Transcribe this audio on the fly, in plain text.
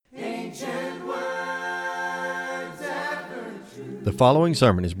The following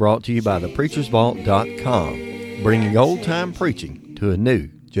sermon is brought to you by thepreachersvault.com, bringing old-time preaching to a new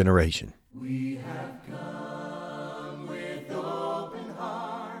generation.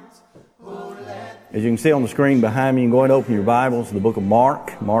 As you can see on the screen behind me, you can go ahead and open your Bibles to the book of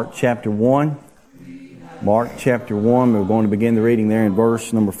Mark, Mark chapter 1. Mark chapter 1, we're going to begin the reading there in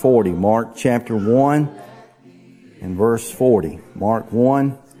verse number 40. Mark chapter 1 and verse 40. Mark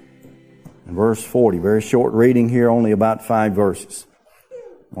 1 and verse 40. Very short reading here, only about 5 verses.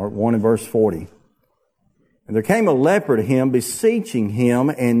 Mark 1 and verse 40. And there came a leper to him, beseeching him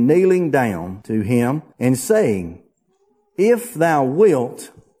and kneeling down to him and saying, If thou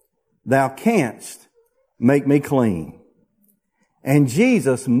wilt, thou canst make me clean. And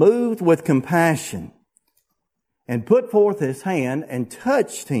Jesus, moved with compassion, and put forth his hand and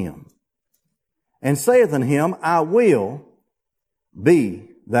touched him, and saith unto him, I will, be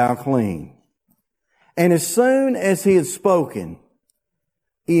thou clean. And as soon as he had spoken,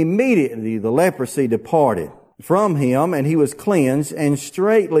 immediately the leprosy departed from him, and he was cleansed, and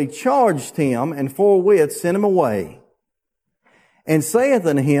straightly charged him, and forthwith sent him away. And saith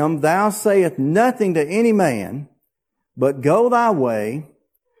unto him, Thou sayest nothing to any man, but go thy way,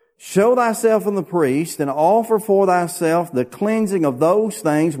 show thyself unto the priest, and offer for thyself the cleansing of those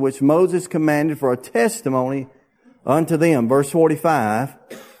things which Moses commanded for a testimony unto them. Verse 45,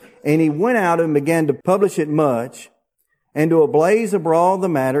 And he went out and began to publish it much, and to ablaze abroad the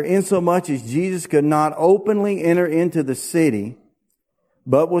matter, insomuch as Jesus could not openly enter into the city,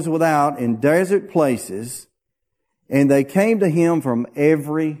 but was without in desert places, and they came to him from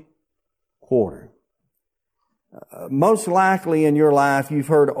every quarter. Most likely in your life, you've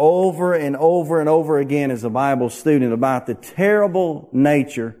heard over and over and over again as a Bible student about the terrible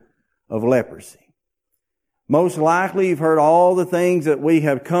nature of leprosy. Most likely you've heard all the things that we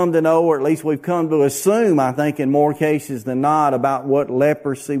have come to know, or at least we've come to assume, I think in more cases than not, about what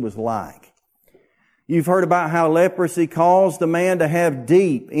leprosy was like. You've heard about how leprosy caused a man to have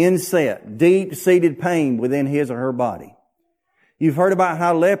deep-seated pain within his or her body. You've heard about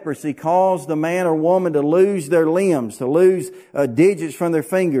how leprosy caused a man or woman to lose their limbs, to lose digits from their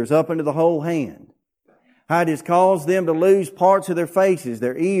fingers up into the whole hand. How it has caused them to lose parts of their faces,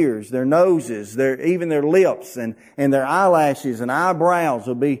 their ears, their noses, even their lips, and their eyelashes and eyebrows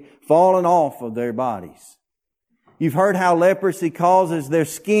will be falling off of their bodies. You've heard how leprosy causes their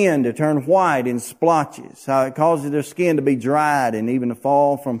skin to turn white in splotches, how it causes their skin to be dried and even to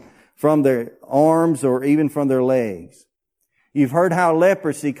fall from their arms or even from their legs. You've heard how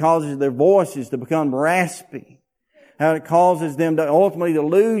leprosy causes their voices to become raspy, how it causes them to ultimately to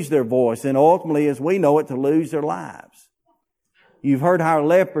lose their voice, and ultimately, as we know it, to lose their lives. You've heard how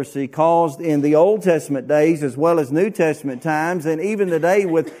leprosy caused in the Old Testament days as well as New Testament times, and even today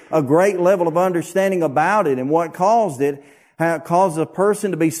with a great level of understanding about it and what caused it, how it caused a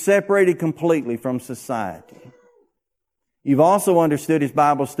person to be separated completely from society. You've also understood as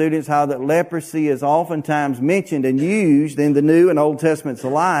Bible students how that leprosy is oftentimes mentioned and used in the New and Old Testaments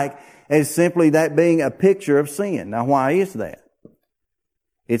alike as simply that being a picture of sin. Now, why is that?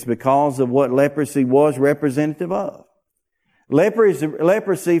 It's because of what leprosy was representative of.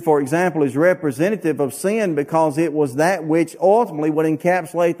 Leprosy, for example, is representative of sin because it was that which ultimately would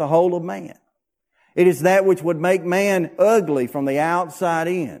encapsulate the whole of man. It is that which would make man ugly from the outside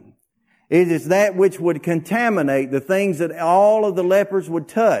in. It is that which would contaminate the things that all of the lepers would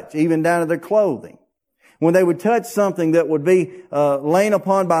touch, even down to their clothing. When they would touch something that would be lain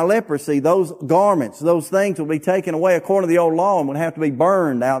upon by leprosy, those garments, those things would be taken away according to the old law and would have to be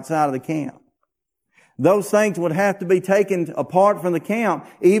burned outside of the camp. Those things would have to be taken apart from the camp,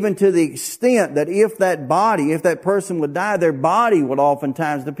 even to the extent that if that person would die, their body would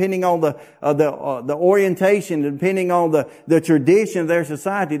oftentimes, depending on the orientation, depending on the tradition of their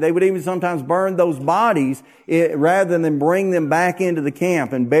society, they would even sometimes burn those bodies rather than bring them back into the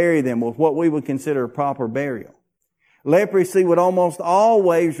camp and bury them with what we would consider a proper burial. Leprosy would almost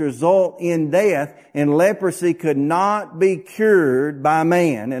always result in death, and leprosy could not be cured by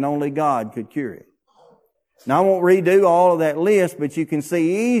man, and only God could cure it. Now, I won't redo all of that list, but you can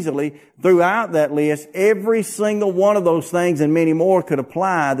see easily throughout that list, every single one of those things and many more could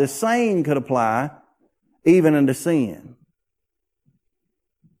apply. The same could apply even unto sin.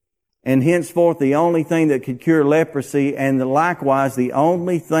 And henceforth, the only thing that could cure leprosy, and likewise the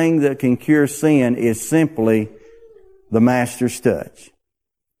only thing that can cure sin, is simply the Master's touch.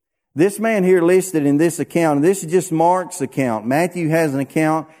 This man here listed in this account, and this is just Mark's account. Matthew has an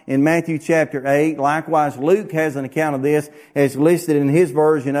account in Matthew chapter 8. Likewise, Luke has an account of this as listed in his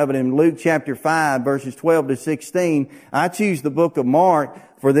version of it in Luke chapter 5, verses 12 to 16. I choose the book of Mark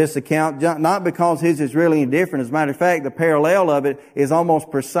for this account, not because his is really any different. As a matter of fact, the parallel of it is almost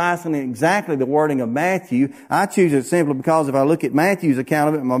precisely and exactly the wording of Matthew. I choose it simply because if I look at Matthew's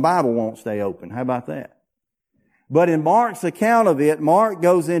account of it, my Bible won't stay open. How about that? But in Mark's account of it, Mark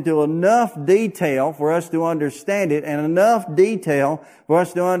goes into enough detail for us to understand it, and enough detail for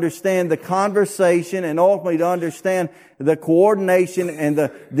us to understand the conversation and ultimately to understand the coordination and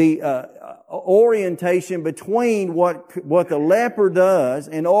the orientation between what the leper does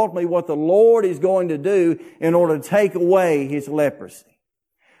and ultimately what the Lord is going to do in order to take away his leprosy.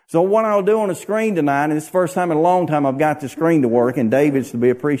 So what I'll do on the screen tonight, and it's the first time in a long time I've got the screen to work, and David's to be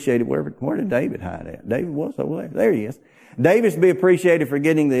appreciated. Where did David hide at? David was over there. There he is. David's to be appreciated for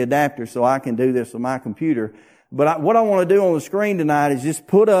getting the adapter so I can do this on my computer. But what I want to do on the screen tonight is just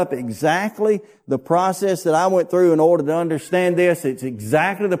put up exactly the process that I went through in order to understand this. It's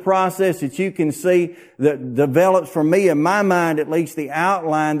exactly the process that you can see that develops for me in my mind, at least the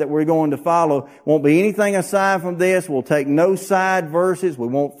outline that we're going to follow. Won't be anything aside from this. We'll take no side verses. We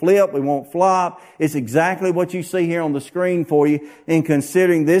won't flip. We won't flop. It's exactly what you see here on the screen for you. In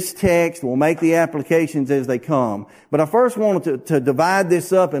considering this text, we'll make the applications as they come. But I first wanted to divide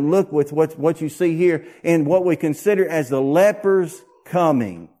this up and look with what you see here in what we consider as the leper's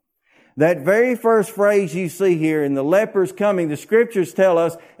coming. That very first phrase you see here in the leper's coming, the scriptures tell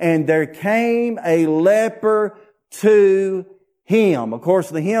us, and there came a leper to him. Of course,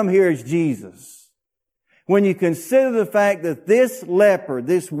 the him here is Jesus. When you consider the fact that this leper,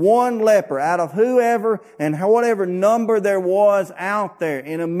 this one leper, out of whoever and whatever number there was out there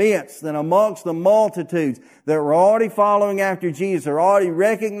in the midst and amongst the multitudes that were already following after Jesus, or already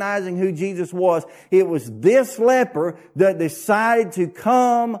recognizing who Jesus was, it was this leper that decided to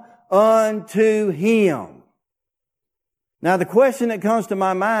come unto him. Now, the question that comes to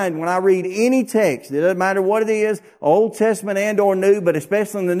my mind when I read any text, it doesn't matter what it is, Old Testament and or New, but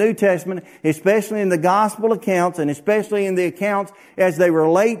especially in the New Testament, especially in the Gospel accounts, and especially in the accounts as they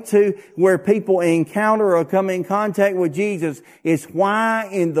relate to where people encounter or come in contact with Jesus, is why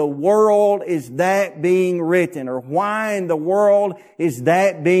in the world is that being written, or why in the world is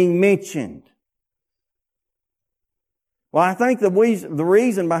that being mentioned? Well, I think the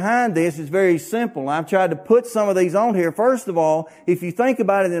reason behind this is very simple. I've tried to put some of these on here. First of all, if you think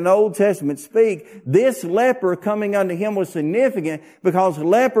about it in the Old Testament speak, this leper coming unto him was significant because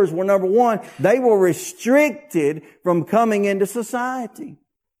lepers were, number one, they were restricted from coming into society.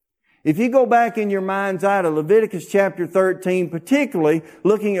 If you go back in your mind's eye to Leviticus chapter 13, particularly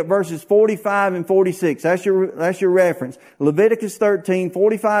looking at verses 45 and 46, that's your reference. Leviticus 13,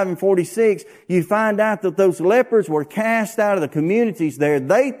 45 and 46, you find out that those lepers were cast out of the communities there.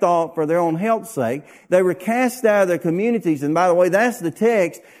 They thought for their own health's sake, they were cast out of their communities. And by the way, that's the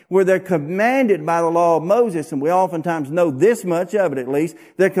text where they're commanded by the law of Moses, and we oftentimes know this much of it at least,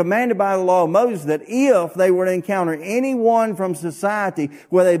 they're commanded by the law of Moses that if they were to encounter anyone from society,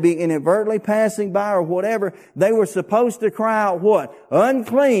 whether they be inadvertently passing by or whatever, they were supposed to cry out what?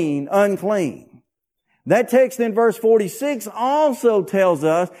 Unclean, unclean. That text in verse 46 also tells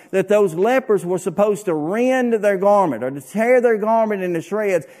us that those lepers were supposed to rend their garment, or to tear their garment into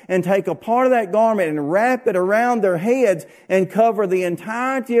shreds and take a part of that garment and wrap it around their heads and cover the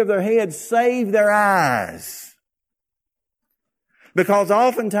entirety of their heads save their eyes. Because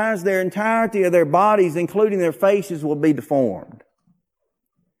oftentimes their entirety of their bodies, including their faces, will be deformed.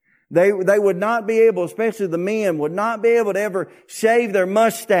 They would not be able, especially the men, would not be able to ever shave their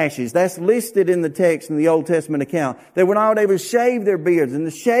mustaches. That's listed in the text in the Old Testament account. They were not able to shave their beards and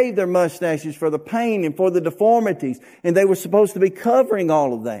to shave their mustaches for the pain and for the deformities. And they were supposed to be covering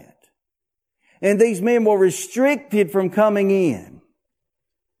all of that. And these men were restricted from coming in.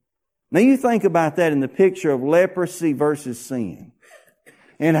 Now you think about that in the picture of leprosy versus sin.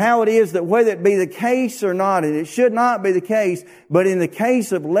 And how it is that whether it be the case or not, and it should not be the case, but in the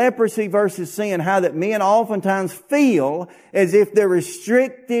case of leprosy versus sin, how that men oftentimes feel as if they're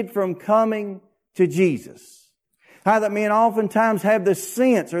restricted from coming to Jesus. How that men oftentimes have the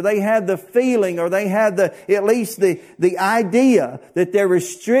sense, or they have the feeling, or they have at least the idea that they're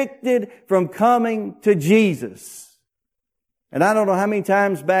restricted from coming to Jesus. And I don't know how many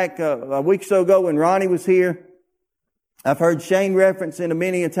times back, a week or so ago when Ronnie was here, I've heard Shane reference in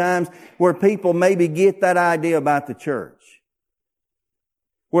many a times where people maybe get that idea about the church.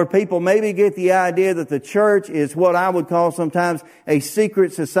 Where people maybe get the idea that the church is what I would call sometimes a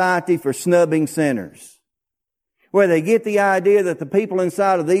secret society for snubbing sinners. where they get the idea that the people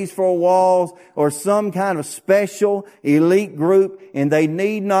inside of these four walls are some kind of special elite group and they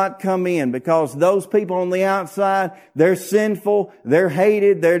need not come in because those people on the outside, they're sinful, they're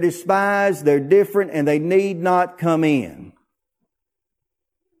hated, they're despised, they're different, and they need not come in.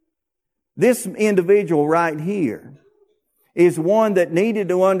 This individual right here is one that needed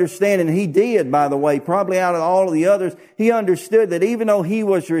to understand, and he did, by the way, probably out of all of the others, he understood that even though he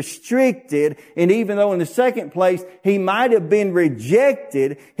was restricted, and even though in the second place he might have been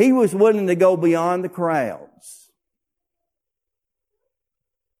rejected, he was willing to go beyond the crowds.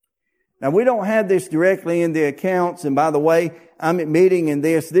 Now, we don't have this directly in the accounts, and by the way, I'm admitting in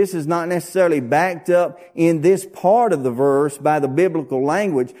this is not necessarily backed up in this part of the verse by the biblical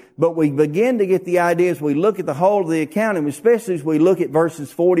language, but we begin to get the idea as we look at the whole of the account, and especially as we look at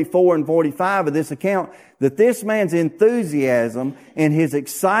verses 44 and 45 of this account, that this man's enthusiasm and his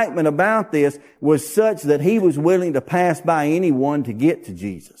excitement about this was such that he was willing to pass by anyone to get to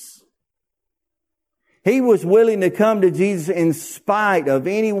Jesus. He was willing to come to Jesus in spite of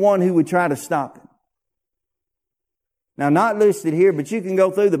anyone who would try to stop him. Now, not listed here, but you can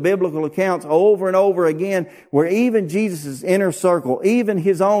go through the biblical accounts over and over again where even Jesus' inner circle, even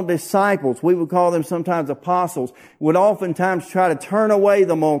His own disciples, we would call them sometimes apostles, would oftentimes try to turn away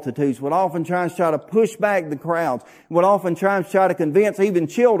the multitudes, would oftentimes try to push back the crowds, would oftentimes try to convince even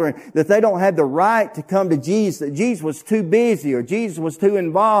children that they don't have the right to come to Jesus, that Jesus was too busy or Jesus was too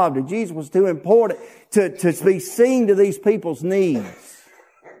involved or Jesus was too important to be seen to these people's needs.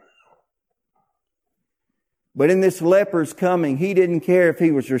 But in this leper's coming, he didn't care if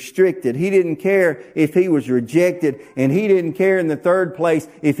he was restricted. He didn't care if he was rejected. And he didn't care in the third place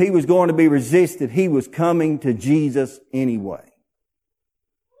if he was going to be resisted. He was coming to Jesus anyway.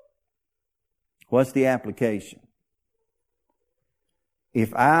 What's the application?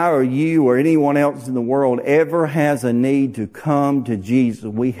 If I or you or anyone else in the world ever has a need to come to Jesus,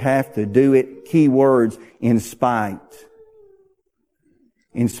 we have to do it, key words, in spite.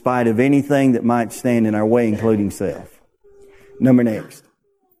 In spite of anything that might stand in our way, including self. Number next.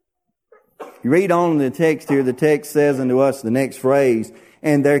 You read on in the text here, the text says unto us the next phrase,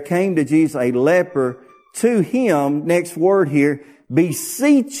 and there came to Jesus a leper to him, next word here,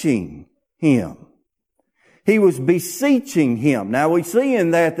 beseeching him. He was beseeching him. Now we see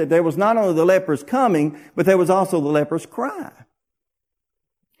in that there was not only the leper's coming, but there was also the leper's cry.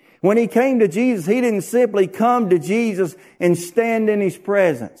 When he came to Jesus, he didn't simply come to Jesus and stand in His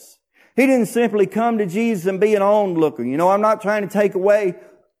presence. He didn't simply come to Jesus and be an onlooker. You know, I'm not trying to take away,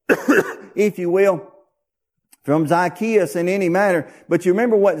 if you will, from Zacchaeus in any manner. But you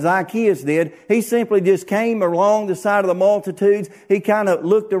remember what Zacchaeus did. He simply just came along the side of the multitudes. He kind of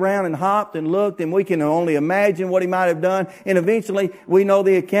looked around and hopped and looked, and we can only imagine what he might have done. And eventually, we know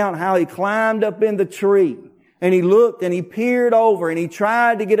the account how he climbed up in the tree. And he looked and he peered over and he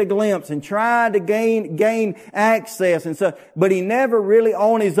tried to get a glimpse and tried to gain access and so, but he never really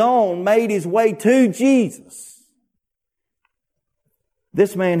on his own made his way to Jesus.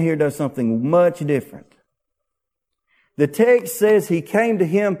 This man here does something much different. The text says he came to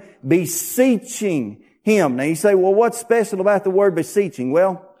him beseeching him. Now you say, well, what's special about the word beseeching?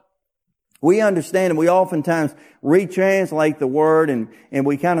 Well, we understand and we oftentimes retranslate the word and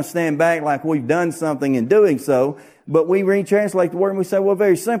we kind of stand back like we've done something in doing so. But we retranslate the word and we say, well,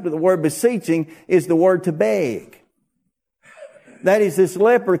 very simply, the word beseeching is the word to beg. That is, this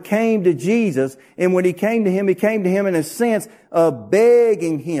leper came to Jesus, and when he came to him in a sense of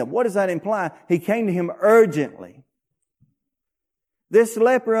begging him. What does that imply? He came to him urgently. This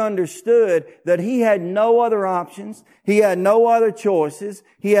leper understood that he had no other options. He had no other choices.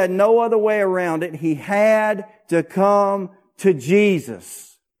 He had no other way around it. He had to come to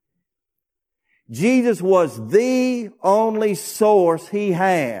Jesus. Jesus was the only source he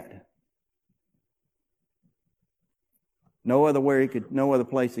had. No other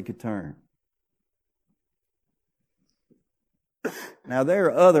place he could turn. Now there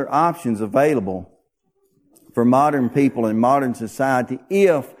are other options available for modern people in modern society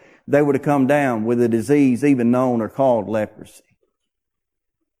if they were to come down with a disease even known or called leprosy.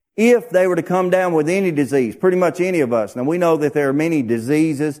 If they were to come down with any disease, pretty much any of us. Now we know that there are many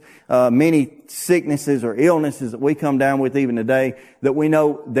diseases, many sicknesses or illnesses that we come down with even today that we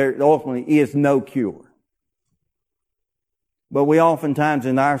know there ultimately is no cure. But we oftentimes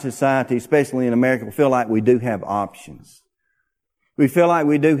in our society, especially in America, feel like we do have options. We feel like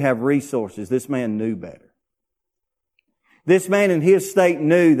we do have resources. This man knew better. This man in his state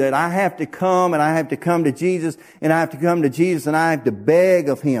knew that I have to come and I have to come to Jesus and I have to come to Jesus and I have to beg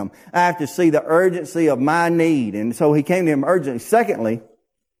of Him. I have to see the urgency of my need. And so he came to Him urgently. Secondly,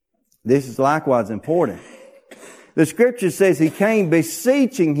 this is likewise important. The Scripture says he came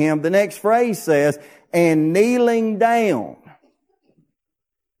beseeching him. The next phrase says, and kneeling down.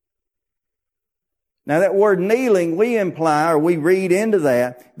 Now that word kneeling, we imply, or we read into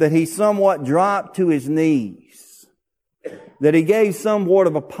that he somewhat dropped to his knees. That he gave somewhat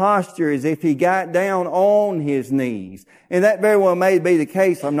of a posture as if he got down on his knees. And that very well may be the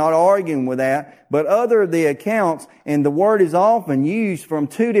case. I'm not arguing with that. But other of the accounts, and the word is often used from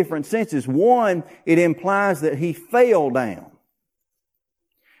two different senses. One, it implies that he fell down.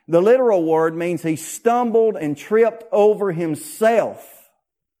 The literal word means he stumbled and tripped over himself.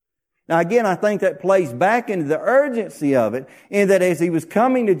 Now again, I think that plays back into the urgency of it, in that as he was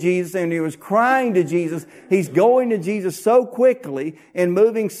coming to Jesus and he was crying to Jesus, he's going to Jesus so quickly and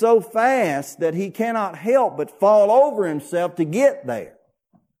moving so fast that he cannot help but fall over himself to get there.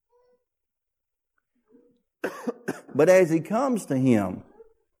 But as he comes to him,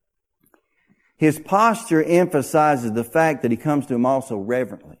 his posture emphasizes the fact that he comes to him also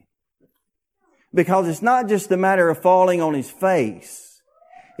reverently. Because it's not just a matter of falling on his face.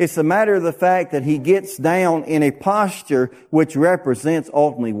 It's a matter of the fact that he gets down in a posture which represents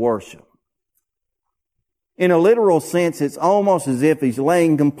ultimately worship. In a literal sense, it's almost as if he's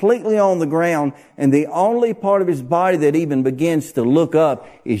laying completely on the ground and the only part of his body that even begins to look up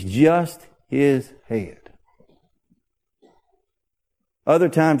is just his head. Other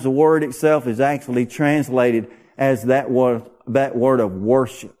times the word itself is actually translated as that word of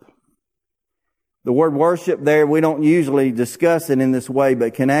worship. The word worship there, we don't usually discuss it in this way,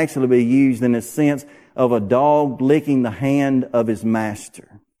 but can actually be used in a sense of a dog licking the hand of his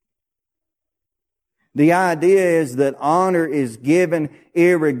master. The idea is that honor is given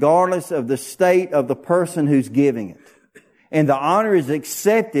irregardless of the state of the person who's giving it. And the honor is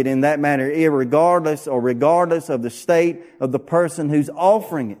accepted in that manner irregardless or regardless of the state of the person who's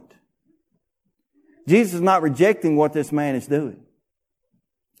offering it. Jesus is not rejecting what this man is doing.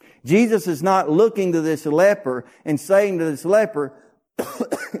 Jesus is not looking to this leper and saying to this leper,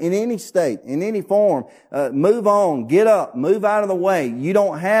 in any state, in any form, move on, get up, move out of the way. You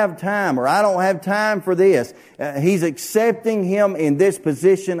don't have time, or I don't have time for this. He's accepting him in this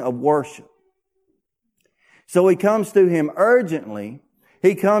position of worship. So he comes to him urgently.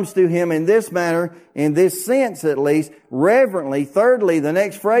 He comes to him in this manner, in this sense at least, reverently. Thirdly, the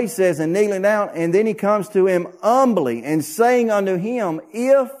next phrase says, and kneeling down, and then he comes to him humbly and saying unto him,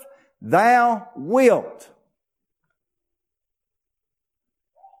 if thou wilt.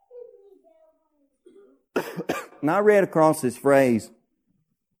 And I read across this phrase,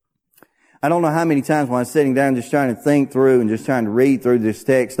 I don't know how many times when I was sitting down just trying to think through and just trying to read through this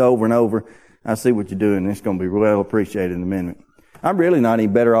text over and over. I see what you're doing, and it's going to be well appreciated in a minute. I'm really not any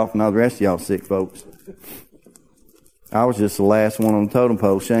better off than all the rest of y'all sick folks. I was just the last one on the totem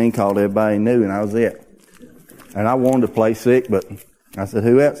pole. Shane called everybody new, and I was it. And I wanted to play sick, but I said,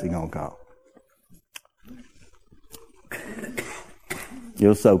 who else he going to call?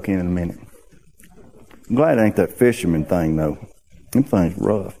 You'll soak in a minute. I'm glad it ain't that fisherman thing, though. Them things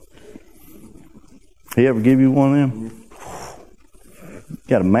rough. He ever give you one of them? You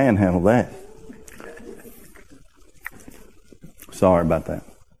got to manhandle that. Sorry about that.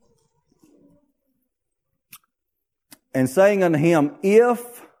 And saying unto him,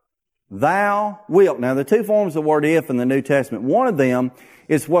 if thou wilt. Now, the two forms of the word if in the New Testament. One of them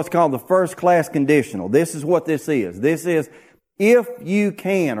is what's called the first class conditional. This is what this is. This is if you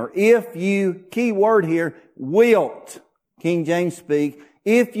can, or if you, key word here, wilt. King James speak.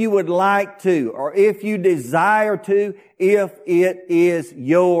 If you would like to, or if you desire to, if it is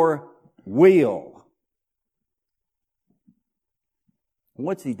your will.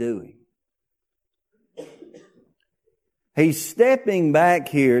 What's he doing? He's stepping back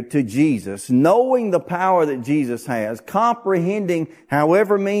here to Jesus, knowing the power that Jesus has, comprehending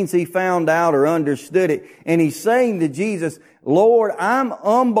however means he found out or understood it. And he's saying to Jesus, Lord, I'm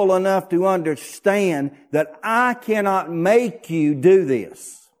humble enough to understand that I cannot make you do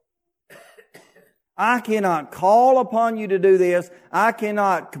this. I cannot call upon you to do this. I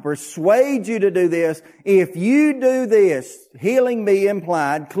cannot persuade you to do this. If you do this, healing be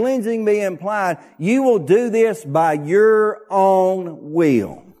implied, cleansing be implied, you will do this by your own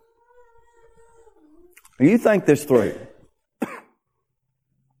will. You think this through.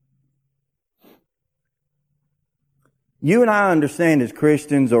 You and I understand as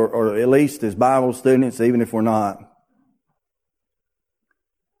Christians, or at least as Bible students, even if we're not,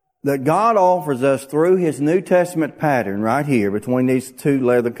 that God offers us through His New Testament pattern right here, between these two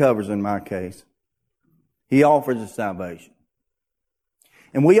leather covers in my case, He offers us salvation.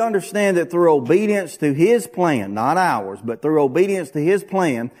 And we understand that through obedience to His plan, not ours, but through obedience to His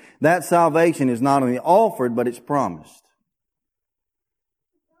plan, that salvation is not only offered, but it's promised.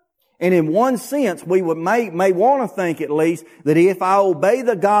 And in one sense, we may want to think at least that if I obey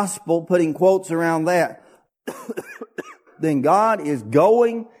the gospel, putting quotes around that, then God is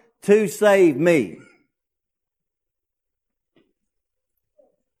going to save me.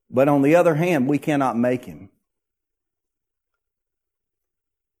 But on the other hand, we cannot make Him.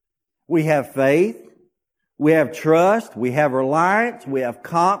 We have faith, we have trust, we have reliance, we have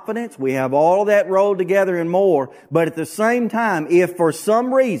confidence, we have all of that rolled together and more. But at the same time, if for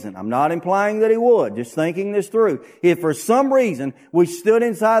some reason, I'm not implying that He would, just thinking this through, if for some reason we stood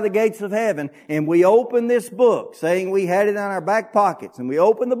inside the gates of heaven and we opened this book, saying we had it in our back pockets, and we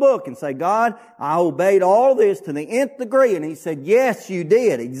opened the book and say, God, I obeyed all this to the nth degree. And He said, yes, you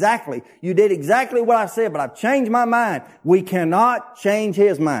did. Exactly. You did exactly what I said, but I've changed my mind. We cannot change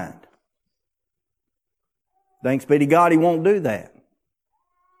His mind. Thanks be to God, He won't do that.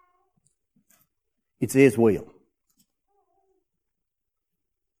 It's His will.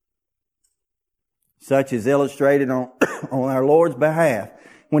 Such is illustrated on our Lord's behalf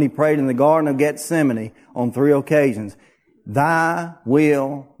when He prayed in the Garden of Gethsemane on 3 occasions. Thy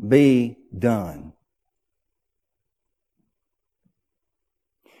will be done.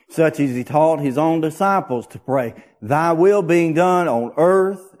 Such as He taught His own disciples to pray, Thy will being done on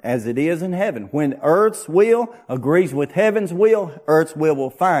earth as it is in heaven. When earth's will agrees with heaven's will, earth's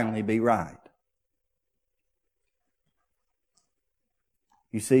will finally be right.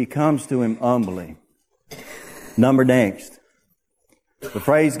 You see, He comes to Him humbly. Number next. The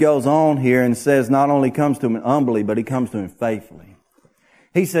phrase goes on here and says not only comes to Him humbly, but He comes to Him faithfully.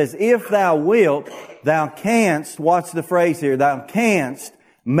 He says, if thou wilt, thou canst, watch the phrase here, thou canst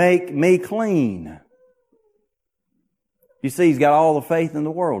make me clean. You see, He's got all the faith in the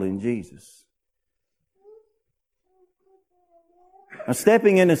world in Jesus. Now,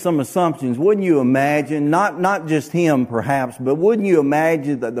 stepping into some assumptions, wouldn't you imagine, not just Him perhaps, but wouldn't you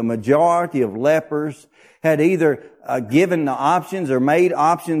imagine that the majority of lepers had either given the options or made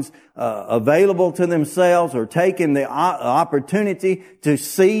options available to themselves, or taken the opportunity to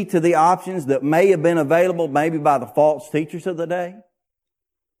see to the options that may have been available maybe by the false teachers of the day?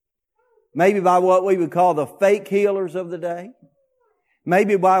 Maybe by what we would call the fake healers of the day.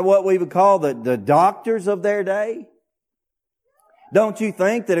 Maybe by what we would call the doctors of their day. Don't you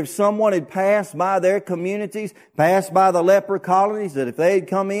think that if someone had passed by their communities, passed by the leper colonies, that if they had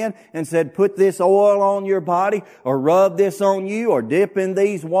come in and said, put this oil on your body, or rub this on you, or dip in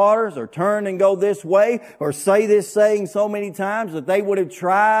these waters, or turn and go this way, or say this saying so many times, that they would have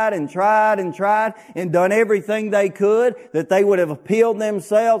tried and tried and tried and done everything they could, that they would have appealed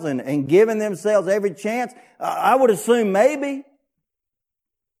themselves and given themselves every chance? I would assume maybe.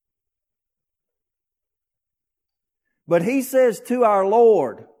 But He says to our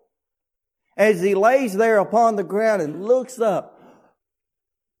Lord, as He lays there upon the ground and looks up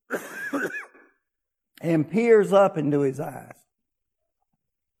and peers up into His eyes,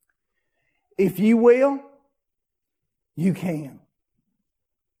 if you will, you can.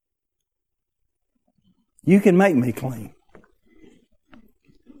 You can make me clean.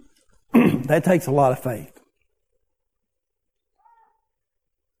 That takes a lot of faith.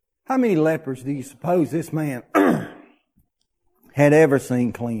 How many lepers do you suppose this man had ever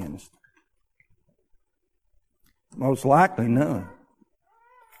seen cleansed? Most likely none.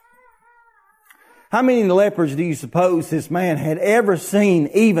 How many lepers do you suppose this man had ever seen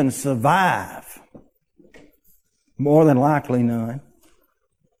even survive? More than likely none.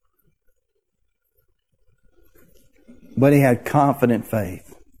 But he had confident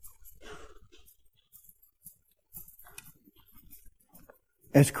faith.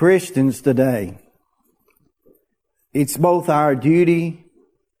 As Christians today, it's both our duty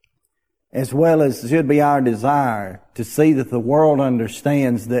as well as should be our desire to see that the world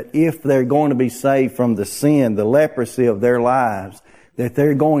understands that if they're going to be saved from the sin, the leprosy of their lives, that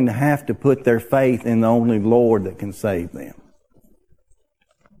they're going to have to put their faith in the only Lord that can save them.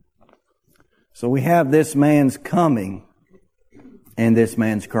 So we have this man's coming and this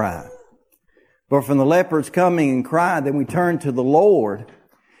man's cry. But from the leper's coming and cry, then we turn to the Lord,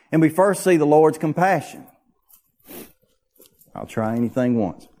 and we first see the Lord's compassion. I'll try anything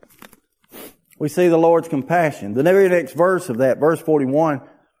once. We see the Lord's compassion. The very next verse of that, verse 41,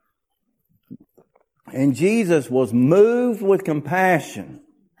 and Jesus was moved with compassion.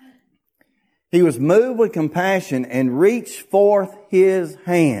 He was moved with compassion and reached forth His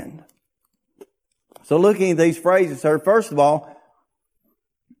hand. So looking at these phrases, sir, first of all,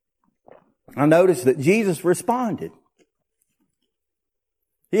 I noticed that Jesus responded.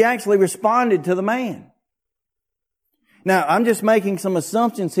 He actually responded to the man. Now, I'm just making some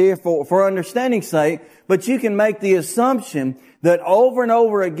assumptions here for understanding's sake, but you can make the assumption that over and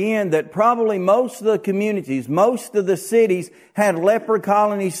over again that probably most of the communities, most of the cities had leper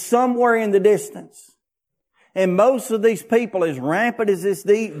colonies somewhere in the distance. And most of these people, as rampant as this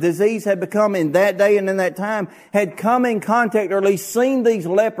disease had become in that day and in that time, had come in contact or at least seen these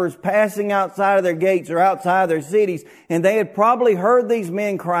lepers passing outside of their gates or outside of their cities. And they had probably heard these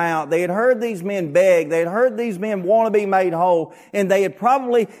men cry out. They had heard these men beg. They had heard these men want to be made whole. And they had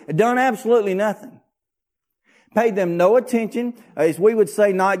probably done absolutely nothing. Paid them no attention, as we would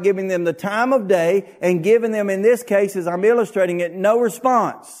say, not giving them the time of day, and giving them, in this case, as I'm illustrating it, no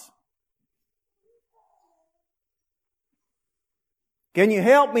response. Can you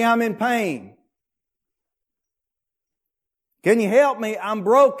help me? I'm in pain. Can you help me? I'm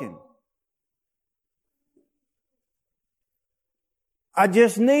broken. I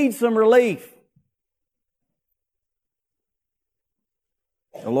just need some relief.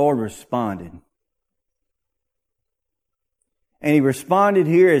 The Lord responded. And He responded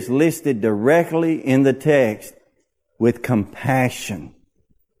here as listed directly in the text with compassion.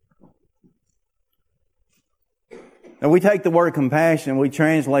 And we take the word compassion, we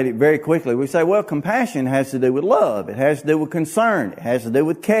translate it very quickly. We say, well, compassion has to do with love. It has to do with concern. It has to do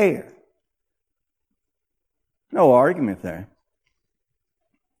with care. No argument there.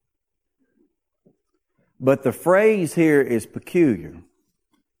 But the phrase here is peculiar.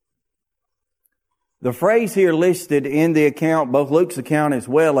 The phrase here listed in the account, both Luke's account as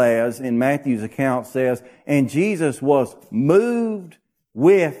well as in Matthew's account, says, and Jesus was moved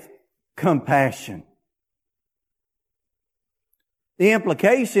with compassion. The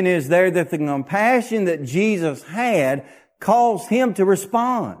implication is there that the compassion that Jesus had caused Him to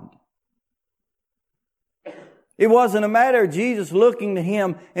respond. It wasn't a matter of Jesus looking to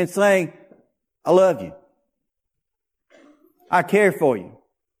Him and saying, I love you. I care for you.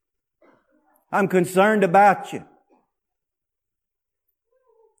 I'm concerned about you.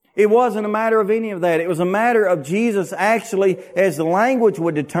 It wasn't a matter of any of that. It was a matter of Jesus actually, as the language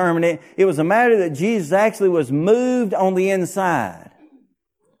would determine it, it was a matter that Jesus actually was moved on the inside.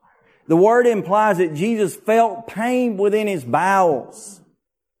 The word implies that Jesus felt pain within His bowels.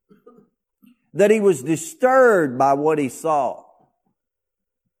 That He was disturbed by what He saw.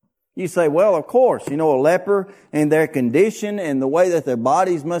 You say, well, of course, a leper and their condition and the way that their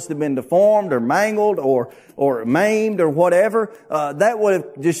bodies must have been deformed or mangled or maimed or whatever, that would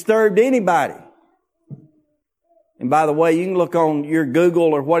have disturbed anybody. And by the way, you can look on your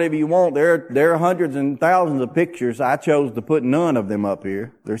Google or whatever you want. There are hundreds and thousands of pictures. I chose to put none of them up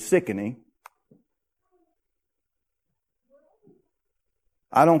here. They're sickening.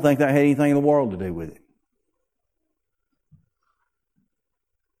 I don't think that had anything in the world to do with it.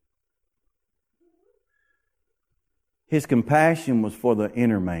 His compassion was for the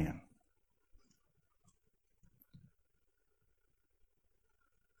inner man.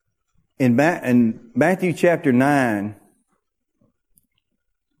 In Matthew chapter 9,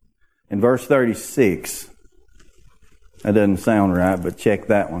 in verse 36, that doesn't sound right, but check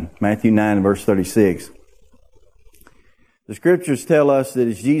that one. Matthew 9 and verse 36. The Scriptures tell us that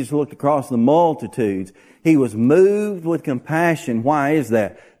as Jesus looked across the multitudes, He was moved with compassion. Why is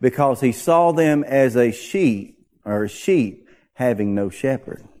that? Because He saw them as a sheep having no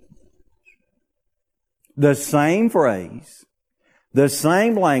shepherd. The same phrase, the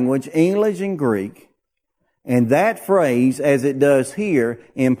same language, English and Greek, and that phrase, as it does here,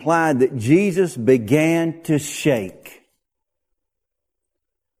 implied that Jesus began to shake.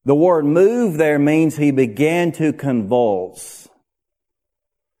 The word move there means He began to convulse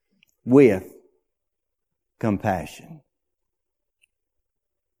with compassion.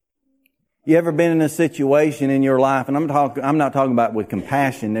 You ever been in a situation in your life, and I'm not talking about with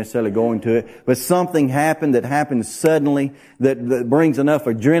compassion necessarily going to it, but something happened that happens suddenly that brings enough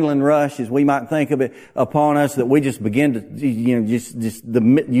adrenaline rush, as we might think of it, upon us that we just begin to,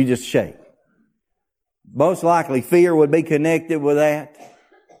 you just shake. Most likely fear would be connected with that.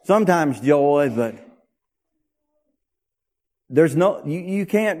 Sometimes joy, but there's no, you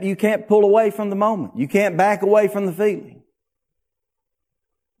can't pull away from the moment. You can't back away from the feeling.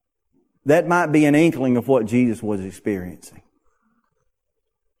 That might be an inkling of what Jesus was experiencing.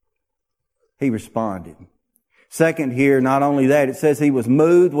 He responded. Second here, not only that, it says He was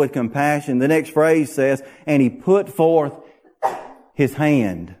moved with compassion. The next phrase says, and He put forth His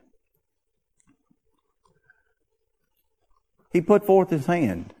hand. He put forth His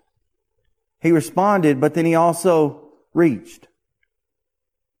hand. He responded, but then He also reached.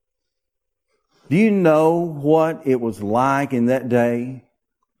 Do you know what it was like in that day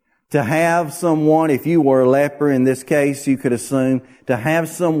to have someone, if you were a leper in this case, you could assume, to have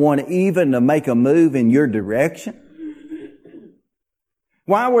someone even to make a move in your direction?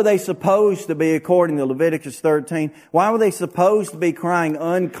 Why were they supposed to be, according to Leviticus 13, why were they supposed to be crying,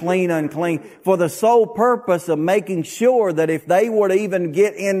 unclean, unclean? For the sole purpose of making sure that if they were to even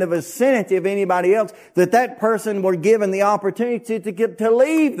get in the vicinity of anybody else, that that person were given the opportunity to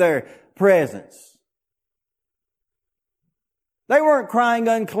leave their presence. They weren't crying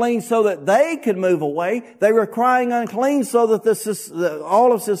unclean so that they could move away. They were crying unclean so that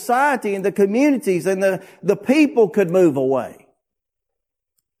all of society and the communities and the people could move away.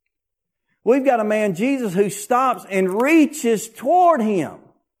 We've got a man, Jesus, who stops and reaches toward him.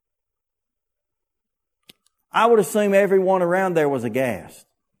 I would assume everyone around there was aghast.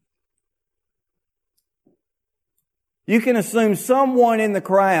 You can assume someone in the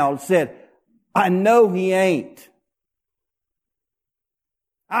crowd said, I know he ain't.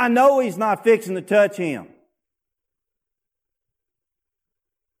 I know he's not fixing to touch him.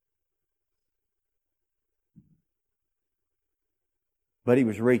 But he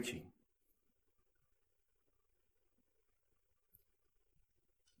was reaching.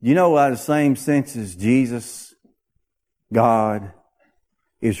 You know, by the same sense as Jesus, God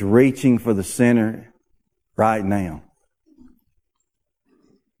is reaching for the sinner right now.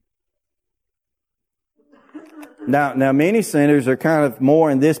 Now many sinners are kind of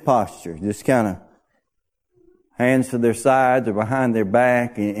more in this posture, just kind of hands to their sides or behind their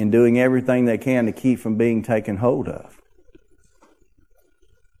back and doing everything they can to keep from being taken hold of.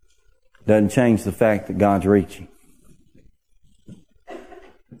 Doesn't change the fact that God's reaching.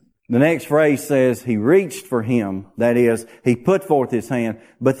 The next phrase says, He reached for him. That is, He put forth His hand,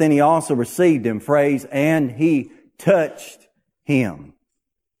 but then He also received him. Phrase, and He touched him.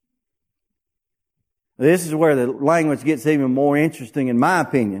 This is where the language gets even more interesting, in my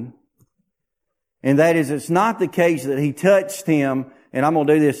opinion. And that is, it's not the case that He touched him, and I'm going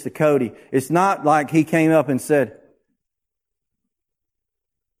to do this to Cody. It's not like He came up and said,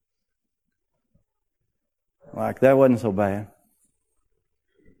 like, that wasn't so bad.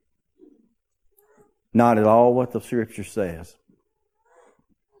 Not at all what the Scripture says.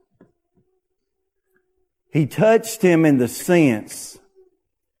 He touched him in the sense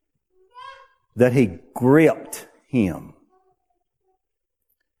that He gripped him.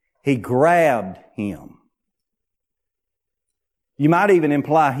 He grabbed him. You might even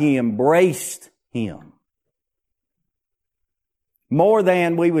imply He embraced him. More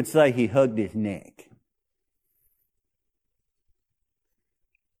than we would say He hugged his neck.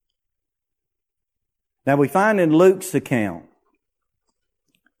 Now we find in Luke's account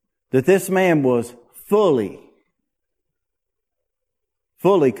that this man was fully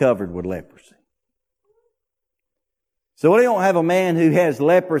covered with leprosy. So we don't have a man who has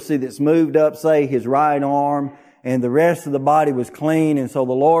leprosy that's moved up, say, his right arm, and the rest of the body was clean, and so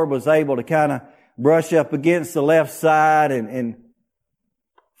the Lord was able to kind of brush up against the left side and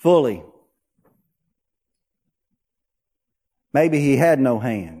fully. Maybe he had no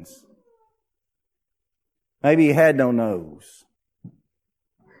hands. Maybe he had no nose.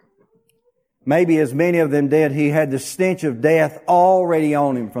 Maybe, as many of them did, he had the stench of death already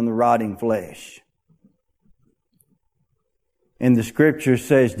on him from the rotting flesh. And the Scripture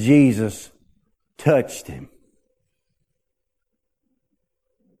says Jesus touched him.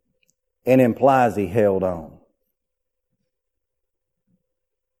 And implies He held on.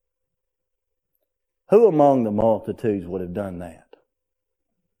 Who among the multitudes would have done that?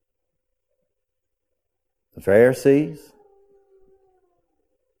 The Pharisees?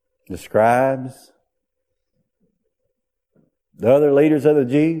 The scribes? The other leaders of the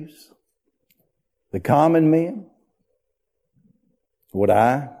Jews? The common men? Would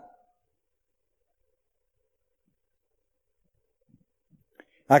I?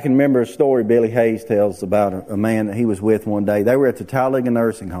 I can remember a story Billy Hayes tells about a man that he was with one day. They were at the Talladega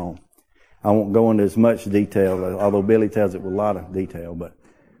nursing home. I won't go into as much detail, although Billy tells it with a lot of detail, but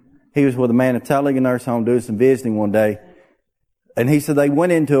he was with a man at Talladega nursing home doing some visiting one day. And he said they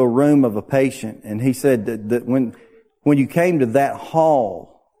went into a room of a patient, and he said that when you came to that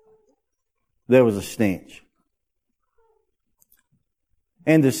hall, there was a stench.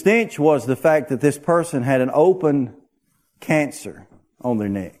 And the stench was the fact that this person had an open cancer on their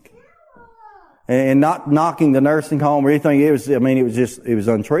neck. And not knocking the nursing home or anything, it was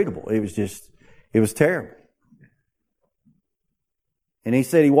untreatable. It was terrible. And he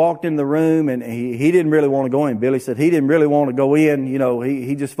said he walked in the room and he didn't really want to go in. Billy said he didn't really want to go in. You know,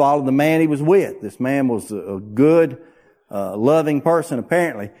 he just followed the man he was with. This man was a good, loving person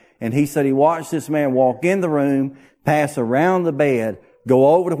apparently. And he said he watched this man walk in the room, pass around the bed,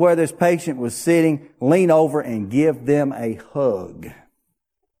 go over to where this patient was sitting, lean over and give them a hug.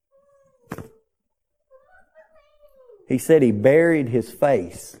 He said he buried his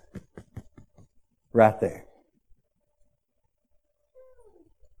face right there.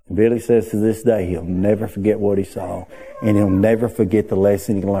 And Billy says to this day he'll never forget what he saw, and he'll never forget the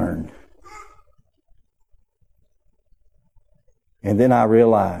lesson he learned. And then I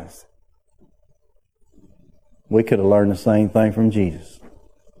realized we could have learned the same thing from Jesus.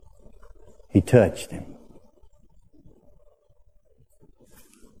 He touched him.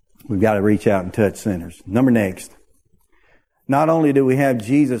 We've got to reach out and touch sinners. Number next. Not only do we have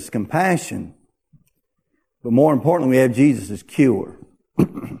Jesus' compassion, but more importantly, we have Jesus' cure.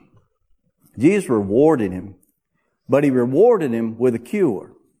 Jesus rewarded him, but He rewarded him with a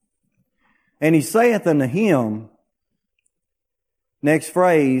cure. And He saith unto him, next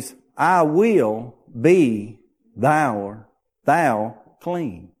phrase, I will be thou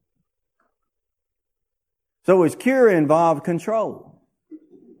clean. So His cure involved control.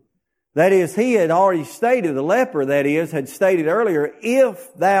 That is, He had already stated, the leper that is, had stated earlier,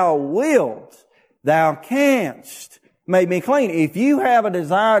 if thou wilt, thou canst make me clean. If you have a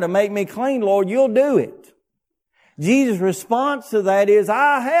desire to make me clean, Lord, you'll do it. Jesus' response to that is,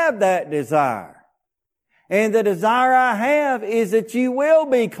 I have that desire. And the desire I have is that you will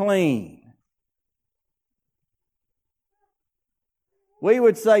be clean. We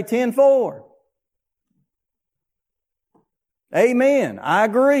would say 10-4. Amen. I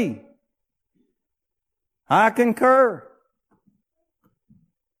agree. I concur.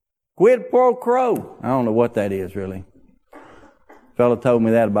 Quid pro quo. I don't know what that is really. A fellow told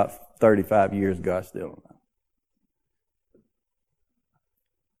me that about 35 years ago. I still don't know.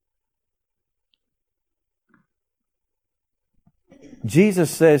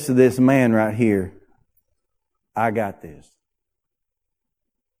 Jesus says to this man right here, I got this.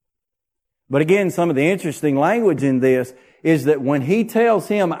 But again, some of the interesting language in this is that when He tells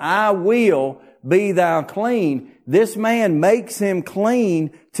him, I will be thou clean, this man makes him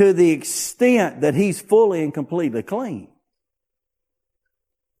clean to the extent that he's fully and completely clean.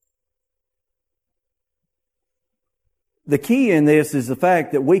 The key in this is the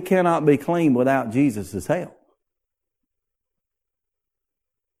fact that we cannot be clean without Jesus' help.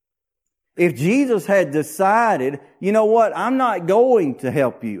 If Jesus had decided, you know what, I'm not going to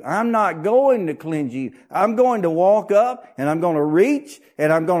help you. I'm not going to cleanse you. I'm going to walk up and I'm going to reach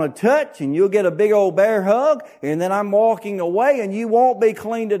and I'm going to touch and you'll get a big old bear hug and then I'm walking away and you won't be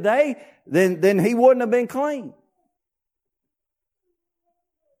clean today, then He wouldn't have been clean.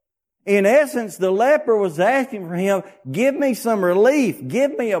 In essence, the leper was asking for Him, give me some relief,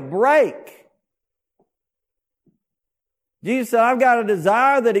 give me a break. Jesus said, I've got a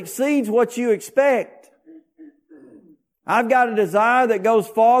desire that exceeds what you expect. I've got a desire that goes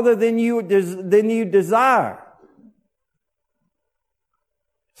farther than you desire.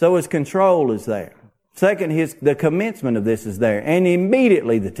 So His control is there. Second, the commencement of this is there. And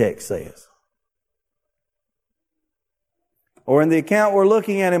immediately, the text says. Or in the account we're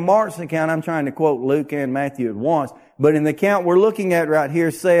looking at in Mark's account, I'm trying to quote Luke and Matthew at once, but in the account we're looking at right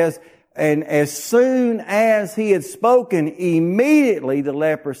here says, and as soon as he had spoken, immediately the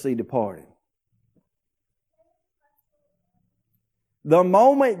leprosy departed. The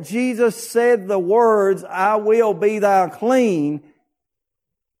moment Jesus said the words, I will be thou clean,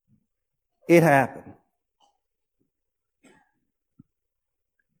 it happened.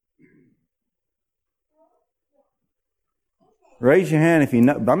 Raise your hand if you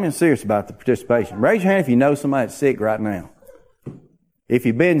know, I'm being serious about the participation. Raise your hand if you know somebody that's sick right now. If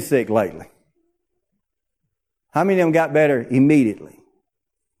you've been sick lately. How many of them got better immediately?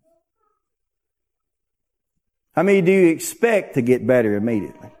 How many do you expect to get better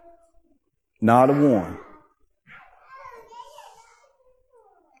immediately? Not a one.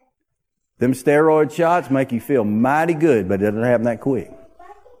 Them steroid shots make you feel mighty good, but it doesn't happen that quick.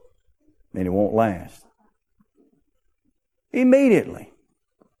 And it won't last. Immediately.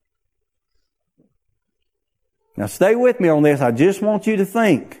 Now stay with me on this. I just want you to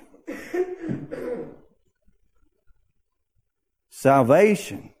think.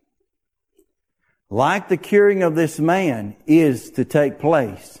 Salvation, like the curing of this man, is to take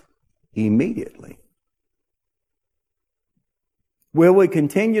place immediately. Will we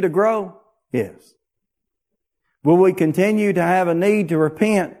continue to grow? Yes. Will we continue to have a need to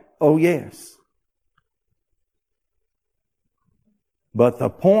repent? Oh, yes. But the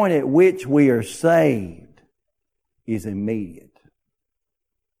point at which we are saved is immediate.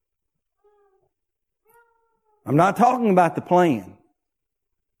 I'm not talking about the plan.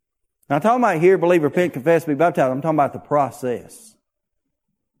 I'm not talking about hear, believe, repent, confess, be baptized. I'm talking about the process.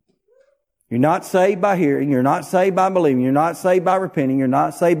 You're not saved by hearing. You're not saved by believing. You're not saved by repenting. You're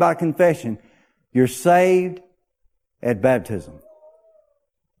not saved by confession. You're saved at baptism.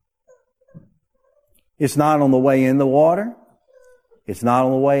 It's not on the way in the water. It's not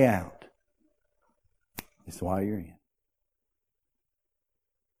on the way out. It's while you're in.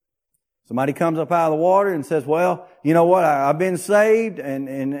 Somebody comes up out of the water and says, well, you know what, I've been saved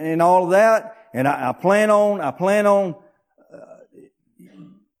and all of that, and I plan on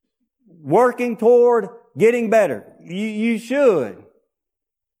working toward getting better. You should.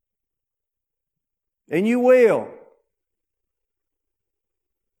 And you will.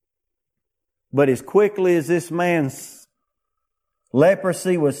 But as quickly as this man's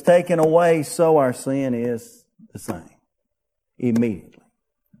leprosy was taken away, so our sin is the same. Immediately.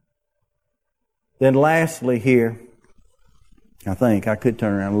 Then lastly here, I think I could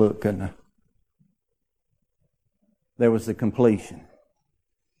turn around and look, couldn't I? There was the completion.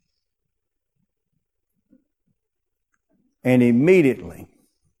 And immediately,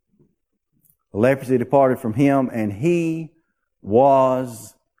 leprosy departed from him, and he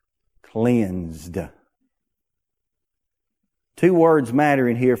was cleansed. Two words matter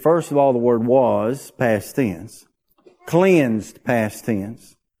in here. First of all, the word was, past tense. Cleansed, past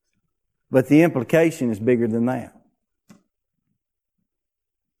tense. But the implication is bigger than that.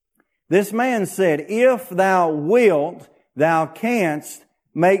 This man said, if thou wilt, thou canst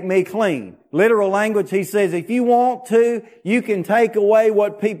make me clean. Literal language, he says, if you want to, you can take away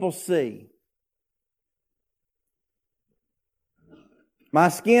what people see. My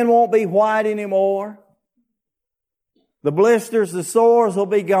skin won't be white anymore. The blisters, the sores will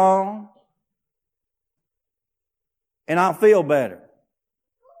be gone. And I'll feel better.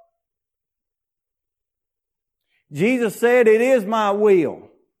 Jesus said, it is my will.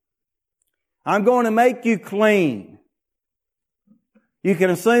 I'm going to make you clean. You can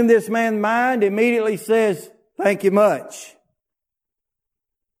assume this man's mind immediately says, thank you much.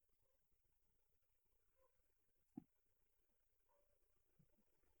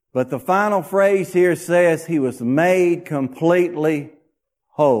 But the final phrase here says he was made completely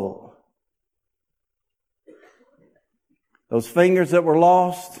whole. Those fingers that were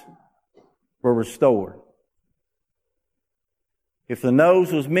lost were restored. If the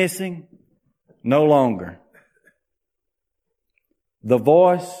nose was missing, no longer. The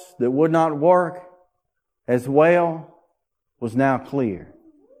voice that would not work as well was now clear.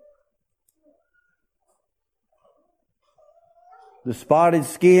 The spotted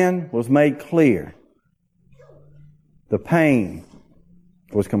skin was made clear. The pain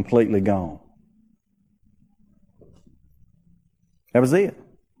was completely gone. That was it.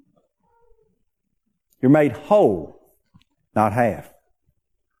 You're made whole, not half.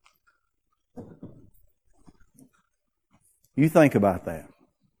 You think about that.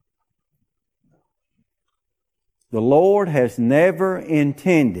 The Lord has never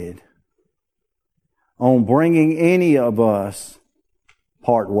intended on bringing any of us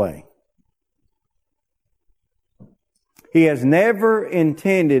part way. He has never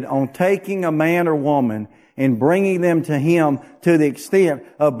intended on taking a man or woman and bringing them to Him to the extent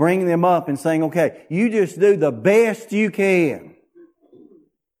of bringing them up and saying, okay, you just do the best you can.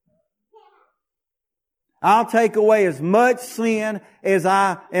 I'll take away as much sin as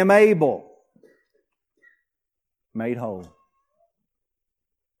I am able. Made whole.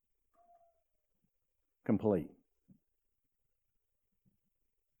 Complete.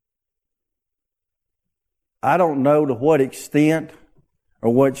 I don't know to what extent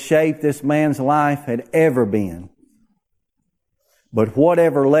or what shape this man's life had ever been. But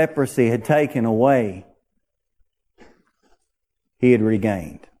whatever leprosy had taken away, he had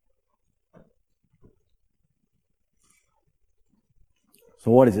regained.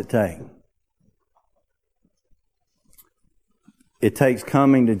 So what does it take? It takes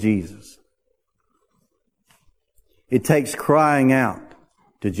coming to Jesus. It takes crying out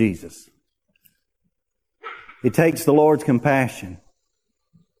to Jesus. It takes the Lord's compassion.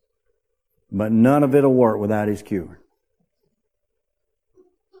 But none of it will work without His cure.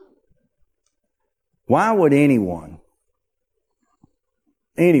 Why would anyone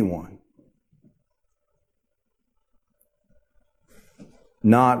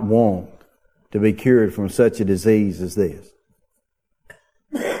not want to be cured from such a disease as this?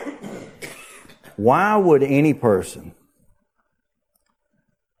 Why would any person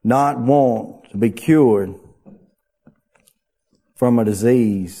not want to be cured from a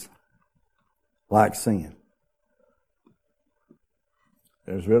disease like sin?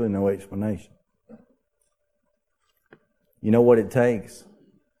 There's really no explanation. You know what it takes?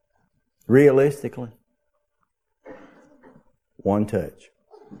 Realistically, one touch.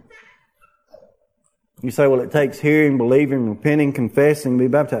 You say, well, it takes hearing, believing, repenting, confessing, be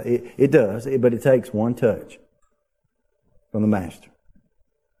baptized. It does, but it takes one touch from the Master.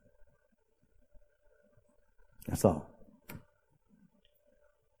 That's all.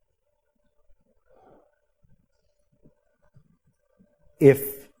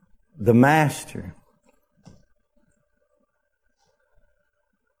 If the Master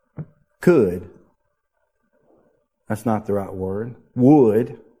could, that's not the right word,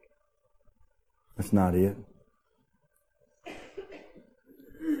 would, that's not it,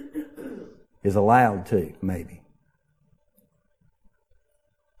 is allowed to, maybe,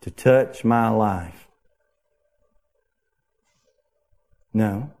 to touch my life.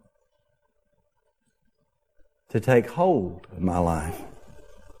 No. To take hold of my life.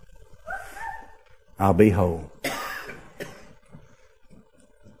 I'll be whole.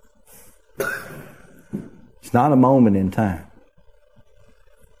 It's not a moment in time.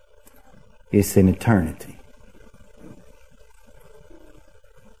 It's an eternity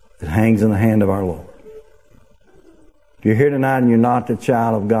that hangs in the hand of our Lord. If you're here tonight and you're not the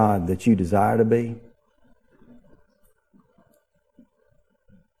child of God that you desire to be,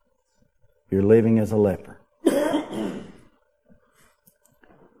 you're living as a leper.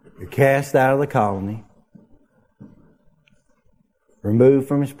 You're cast out of the colony, removed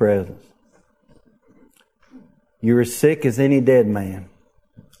from His presence. You're as sick as any dead man.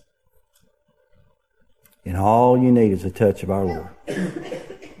 And all you need is a touch of our Lord.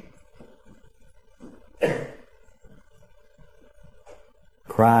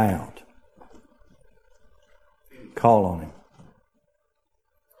 Cry out. Call on Him.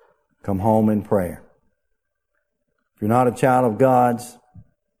 Come home in prayer. If you're not a child of God's,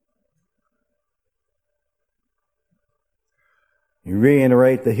 you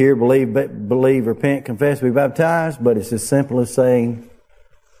reiterate the hear, believe, repent, confess, be baptized, but it's as simple as saying,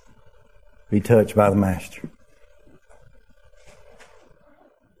 be touched by the Master.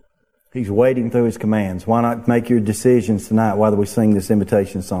 He's waiting through His commands. Why not make your decisions tonight while we sing this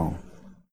invitation song?